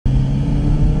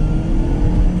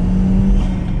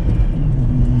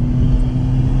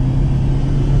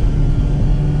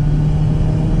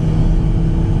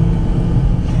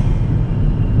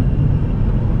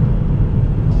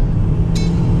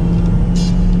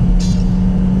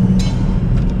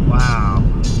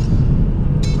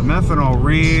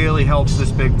really helps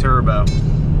this big turbo.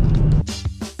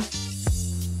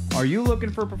 Are you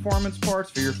looking for performance parts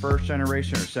for your first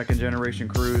generation or second generation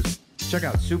cruise? Check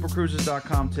out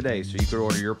supercruises.com today so you can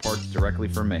order your parts directly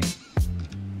from me.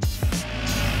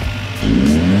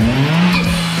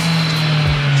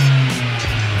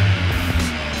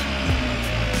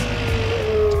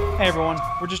 Hey everyone,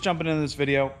 we're just jumping into this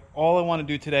video. All I want to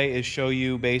do today is show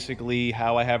you basically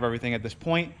how I have everything at this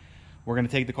point. We're going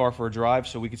to take the car for a drive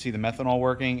so we can see the methanol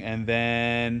working, and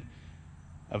then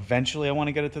eventually I want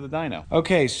to get it to the dyno.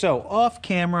 Okay, so off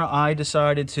camera I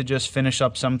decided to just finish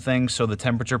up some things. So the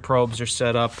temperature probes are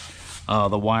set up.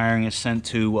 The wiring is sent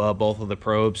to both of the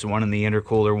probes, one in the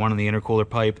intercooler, one in the intercooler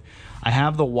pipe. I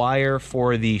have the wire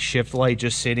for the shift light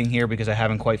just sitting here because I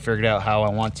haven't quite figured out how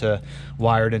I want to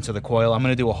wire it into the coil. I'm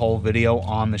going to do a whole video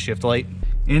on the shift light.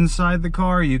 Inside the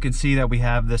car, you can see that we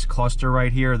have this cluster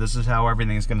right here. This is how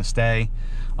everything is going to stay.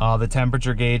 The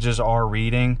temperature gauges are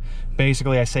reading.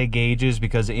 Basically, I say gauges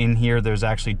because in here there's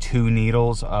actually two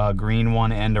needles, a green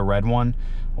one and a red one.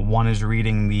 One is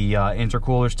reading the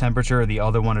intercooler's temperature, the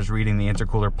other one is reading the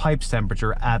intercooler pipe's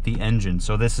temperature at the engine.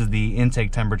 So this is the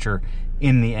intake temperature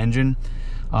in the engine.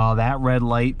 That red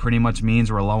light pretty much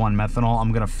means we're low on methanol.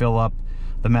 I'm going to fill up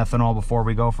the methanol before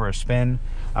we go for a spin.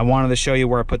 I wanted to show you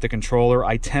where I put the controller.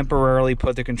 I temporarily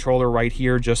put the controller right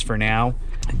here just for now,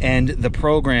 and the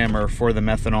programmer for the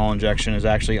methanol injection is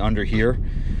actually under here.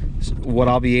 So what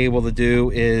I'll be able to do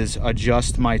is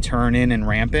adjust my turn in and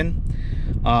ramp in.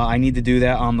 I need to do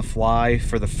that on the fly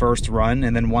for the first run,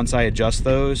 and then once I adjust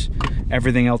those,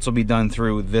 everything else will be done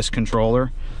through this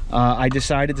controller. I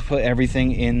decided to put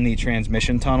everything in the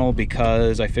transmission tunnel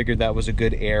because I figured that was a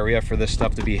good area for this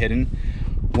stuff to be hidden.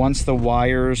 Once the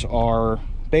wires are,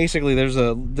 basically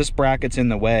this bracket's in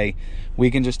the way, we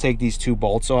can just take these two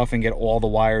bolts off and get all the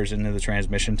wires into the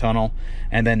transmission tunnel,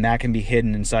 and then that can be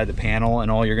hidden inside the panel, and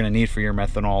all you're going to need for your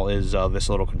methanol is this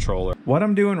little controller. What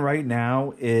I'm doing right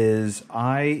now is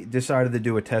I decided to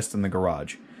do a test in the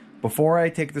garage. Before I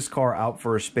take this car out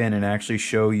for a spin and actually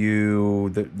show you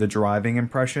the driving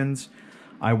impressions,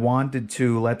 I wanted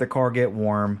to let the car get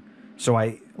warm. So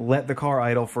I let the car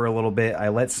idle for a little bit. I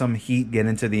let some heat get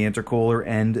into the intercooler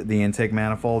and the intake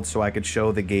manifold so I could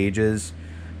show the gauges,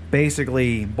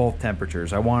 basically both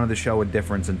temperatures. I wanted to show a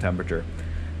difference in temperature.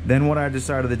 Then what I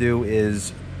decided to do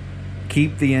is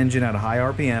keep the engine at a high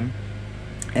RPM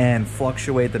and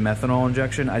fluctuate the methanol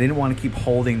injection. I didn't want to keep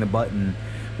holding the button,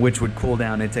 which would cool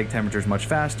down intake temperatures much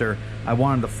faster. I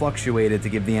wanted to fluctuate it to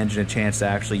give the engine a chance to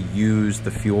actually use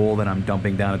the fuel that I'm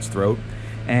dumping down its throat.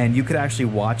 And you could actually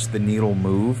watch the needle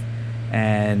move,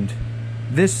 and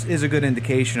this is a good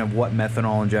indication of what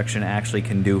methanol injection actually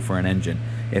can do for an engine.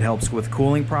 It helps with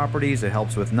cooling properties, it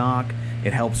helps with knock,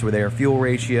 it helps with air-fuel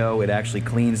ratio, it actually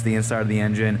cleans the inside of the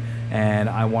engine, and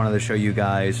I wanted to show you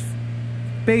guys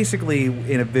basically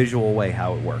in a visual way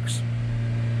how it works.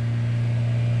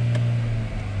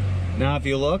 Now if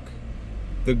you look,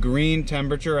 the green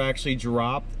temperature actually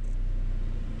dropped.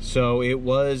 So it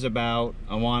was about,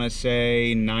 I want to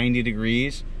say 90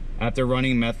 degrees. After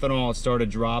running methanol, it started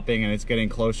dropping and it's getting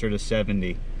closer to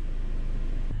 70.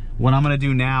 What I'm going to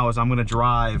do now is I'm going to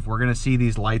drive. We're going to see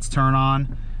these lights turn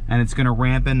on and it's going to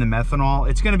ramp in the methanol.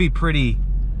 It's going to be pretty,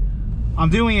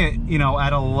 I'm doing it, you know,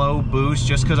 at a low boost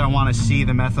just because I want to see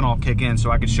the methanol kick in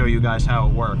so I can show you guys how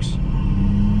it works.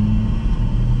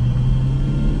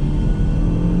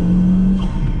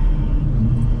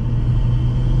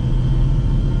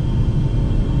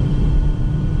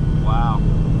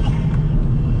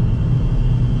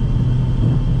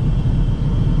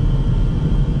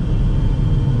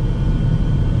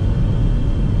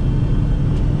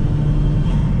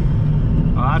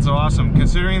 That's awesome.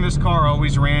 Considering this car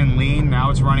always ran lean,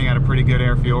 now it's running at a pretty good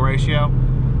air-fuel ratio.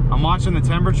 I'm watching the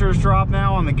temperatures drop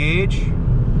now on the gauge.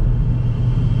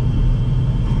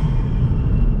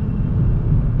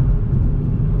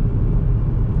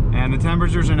 And the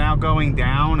temperatures are now going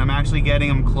down. I'm actually getting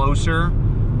them closer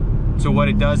to what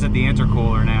it does at the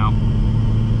intercooler now.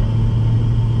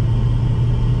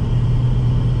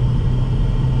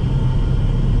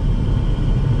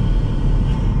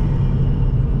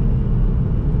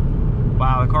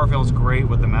 Wow, the car feels great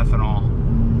with the methanol.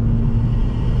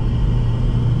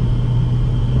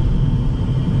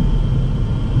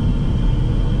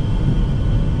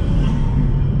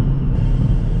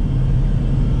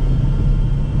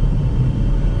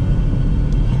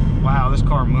 Wow, this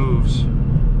car moves.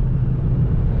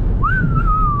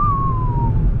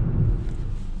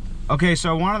 Okay, so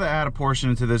I wanted to add a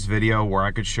portion into this video where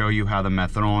I could show you how the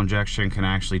methanol injection can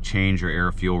actually change your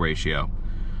air-fuel ratio.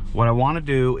 What I want to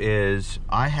do is,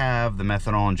 I have the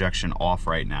methanol injection off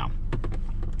right now.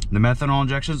 The methanol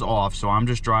injection's off, so I'm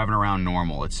just driving around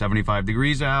normal. It's 75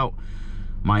 degrees out.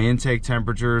 My intake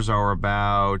temperatures are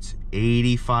about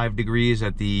 85 degrees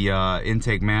at the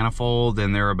intake manifold,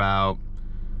 and they're about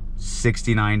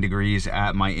 69 degrees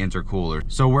at my intercooler.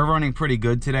 So we're running pretty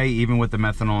good today, even with the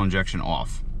methanol injection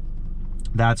off.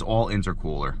 That's all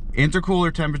intercooler.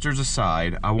 Intercooler temperatures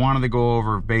aside, I wanted to go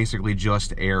over basically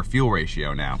just air-fuel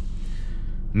ratio now.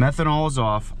 Methanol is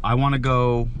off. I want to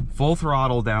go full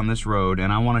throttle down this road,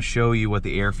 and I want to show you what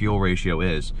the air-fuel ratio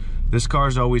is. This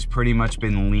car's always pretty much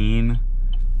been lean.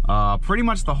 Pretty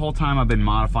much the whole time I've been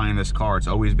modifying this car, it's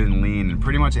always been lean, and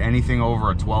pretty much anything over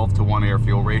a 12-to-1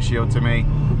 air-fuel ratio to me,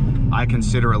 I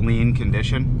consider a lean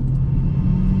condition.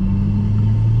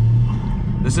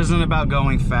 This isn't about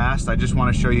going fast. I just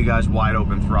want to show you guys wide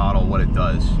open throttle, what it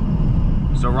does.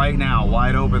 So right now,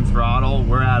 wide open throttle,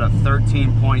 we're at a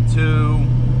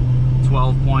 13.2,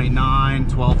 12.9,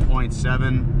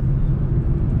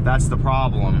 12.7. That's the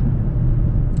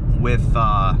problem with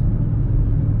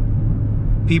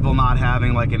people not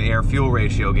having like an air-fuel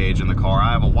ratio gauge in the car.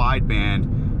 I have a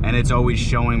wideband, and it's always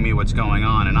showing me what's going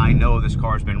on, and I know this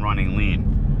car's been running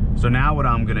lean. So now what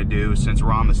I'm gonna do, since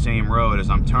we're on the same road, is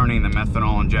I'm turning the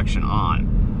methanol injection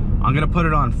on. I'm gonna put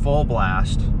it on full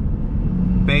blast,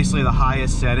 basically the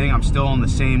highest setting. I'm still in the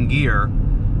same gear,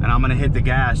 and I'm gonna hit the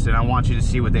gas, and I want you to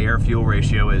see what the air-fuel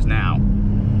ratio is now.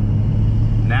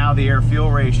 Now the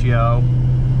air-fuel ratio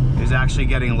is actually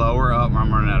getting lower. Oh,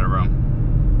 I'm running out of room.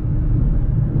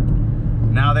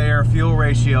 Now the air-fuel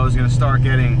ratio is gonna start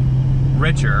getting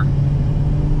richer.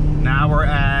 Now we're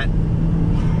at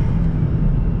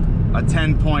a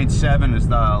 10.7 is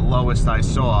the lowest I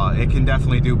saw. It can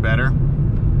definitely do better.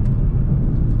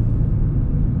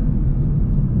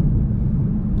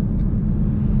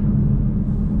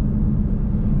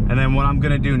 And then what I'm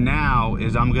gonna do now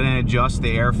is I'm gonna adjust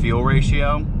the air-fuel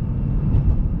ratio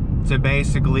to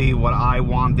basically what I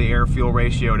want the air-fuel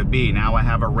ratio to be. Now I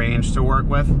have a range to work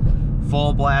with.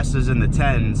 Full blast is in the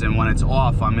 10s, and when it's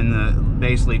off, I'm in the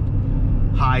basically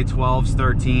high 12s,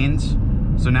 13s.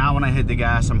 So now when I hit the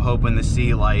gas, I'm hoping to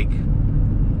see like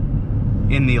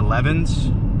in the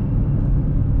 11s.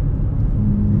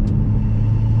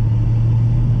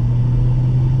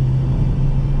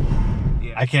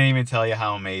 I can't even tell you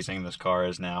how amazing this car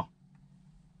is now.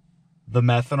 The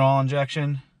methanol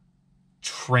injection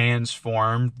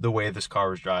transformed the way this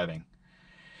car was driving.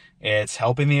 It's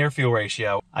helping the air-fuel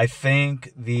ratio. I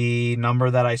think the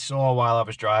number that I saw while I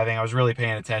was driving, I was really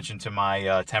paying attention to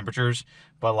my temperatures,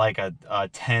 but like a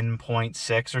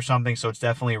 10.6 or something, so it's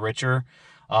definitely richer.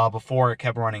 Before it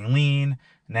kept running lean.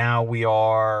 Now we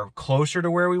are closer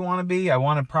to where we want to be. I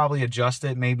want to probably adjust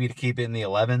it maybe to keep it in the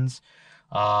 11s.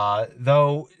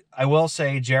 Though I will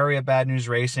say Jerry at Bad News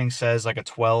Racing says like a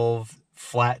 12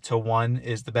 flat to 1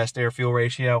 is the best air-fuel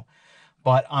ratio.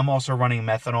 But I'm also running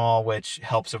methanol, which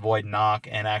helps avoid knock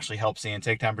and actually helps the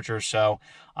intake temperature. So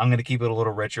I'm going to keep it a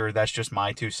little richer. That's just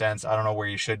my 2 cents. I don't know where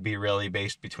you should be really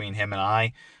based between him and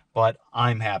I, but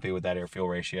I'm happy with that air-fuel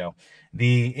ratio.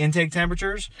 The intake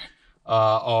temperatures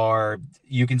are,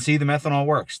 you can see the methanol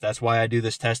works. That's why I do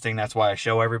this testing. That's why I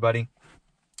show everybody.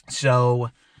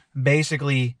 So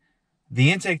basically,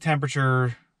 the intake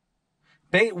temperature,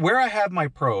 where I have my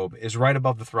probe is right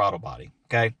above the throttle body,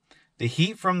 okay? The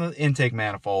heat from the intake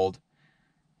manifold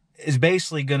is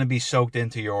basically going to be soaked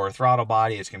into your throttle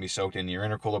body. It's going to be soaked into your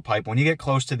intercooler pipe. When you get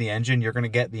close to the engine, you're going to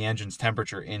get the engine's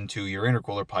temperature into your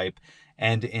intercooler pipe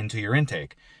and into your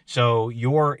intake. So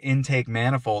your intake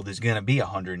manifold is going to be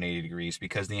 180 degrees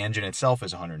because the engine itself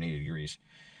is 180 degrees.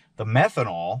 The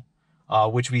methanol,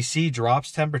 which we see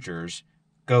drops temperatures,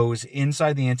 goes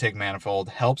inside the intake manifold,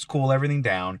 helps cool everything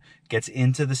down, gets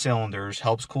into the cylinders,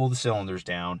 helps cool the cylinders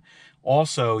down.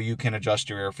 Also, you can adjust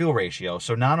your air-fuel ratio.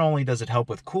 So not only does it help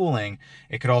with cooling,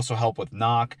 it could also help with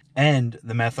knock, and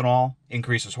the methanol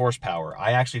increases horsepower.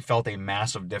 I actually felt a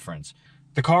massive difference.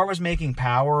 The car was making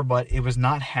power, but it was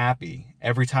not happy.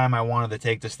 Every time I wanted to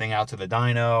take this thing out to the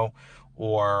dyno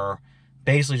or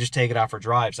basically just take it out for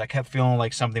drives, I kept feeling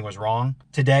like something was wrong.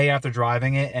 Today, after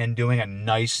driving it and doing a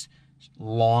nice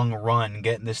long run,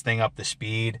 getting this thing up to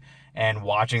speed and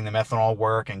watching the methanol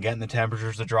work and getting the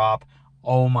temperatures to drop,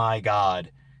 oh my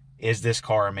God, is this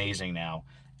car amazing now.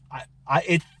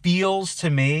 It feels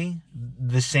to me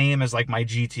the same as like my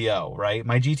GTO, right?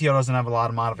 My GTO doesn't have a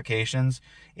lot of modifications.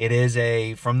 It is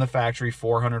a, from the factory,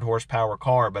 400 horsepower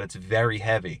car, but it's very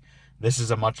heavy. This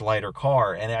is a much lighter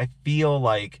car, and I feel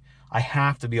like I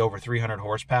have to be over 300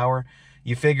 horsepower.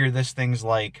 You figure this thing's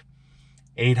like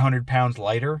 800 pounds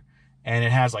lighter, and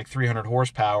it has like 300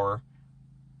 horsepower,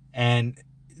 and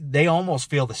they almost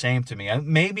feel the same to me.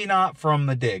 Maybe not from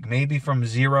the dig. Maybe from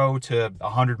 0 to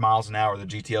 100 miles an hour, the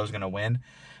GTO is going to win.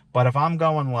 But if I'm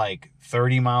going like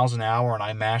 30 miles an hour and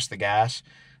I mash the gas,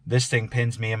 this thing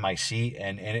pins me in my seat,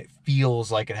 and it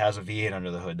feels like it has a V8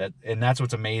 under the hood. And that's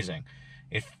what's amazing.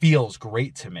 It feels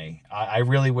great to me. I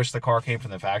really wish the car came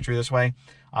from the factory this way.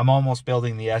 I'm almost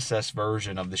building the SS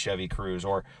version of the Chevy Cruze,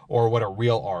 or what a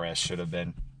real RS should have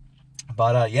been.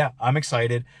 But yeah, I'm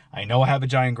excited. I know I have a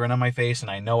giant grin on my face,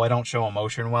 and I know I don't show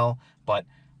emotion well, but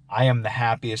I am the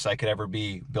happiest I could ever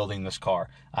be building this car.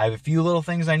 I have a few little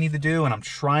things I need to do, and I'm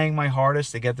trying my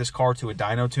hardest to get this car to a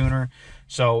dyno tuner.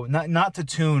 So not to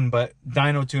tune, but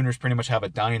dyno tuners pretty much have a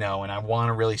dyno, and I want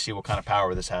to really see what kind of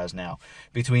power this has now.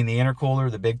 Between the intercooler,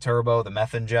 the big turbo, the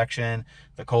methane injection,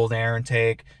 the cold air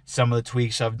intake, some of the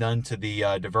tweaks I've done to the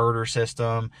diverter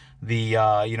system, the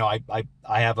I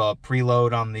have a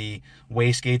preload on the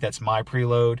wastegate that's my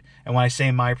preload, and when I say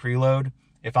my preload,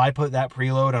 if I put that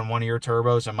preload on one of your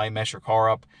turbos, it might mess your car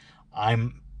up.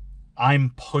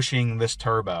 I'm pushing this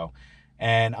turbo,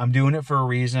 and I'm doing it for a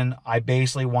reason. I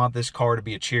basically want this car to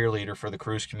be a cheerleader for the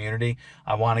Cruze community.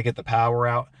 I want to get the power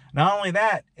out. Not only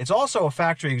that, it's also a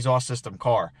factory exhaust system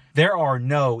car. There are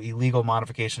no illegal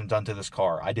modifications done to this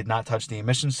car. I did not touch the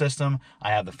emission system. I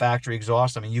have the factory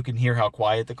exhaust. I mean, you can hear how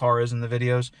quiet the car is in the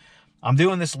videos. I'm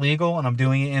doing this legal, and I'm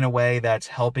doing it in a way that's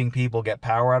helping people get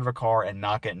power out of a car and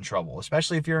not get in trouble,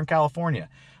 especially if you're in California.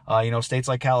 States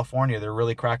like California, they're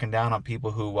really cracking down on people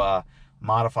who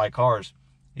modify cars.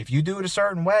 If you do it a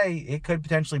certain way, it could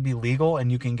potentially be legal,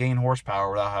 and you can gain horsepower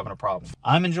without having a problem.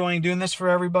 I'm enjoying doing this for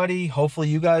everybody. Hopefully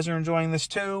you guys are enjoying this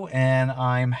too, and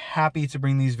I'm happy to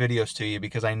bring these videos to you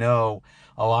because I know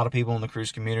a lot of people in the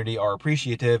Cruze community are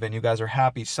appreciative, and you guys are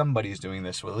happy somebody's doing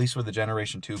this, at least with the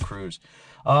Generation 2 Cruze.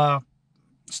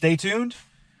 Stay tuned.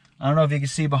 I don't know if you can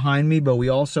see behind me, but we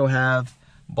also have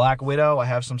Black Widow. I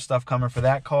have some stuff coming for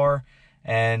that car,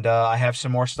 and I have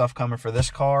some more stuff coming for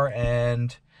this car,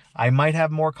 and I might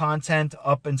have more content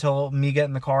up until me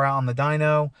getting the car out on the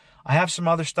dyno. I have some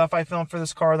other stuff I filmed for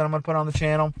this car that I'm going to put on the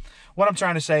channel. What I'm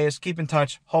trying to say is keep in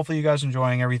touch. Hopefully you guys are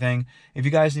enjoying everything. If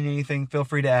you guys need anything, feel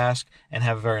free to ask, and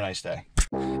have a very nice day.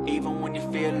 Even when you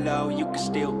feel low, you can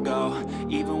still go.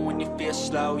 Even when you feel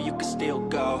slow, you can still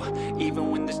go.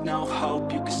 Even when there's no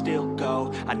hope, you can still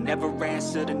go. I never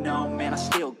answer to no, man, I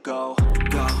still go.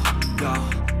 Go,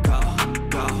 go.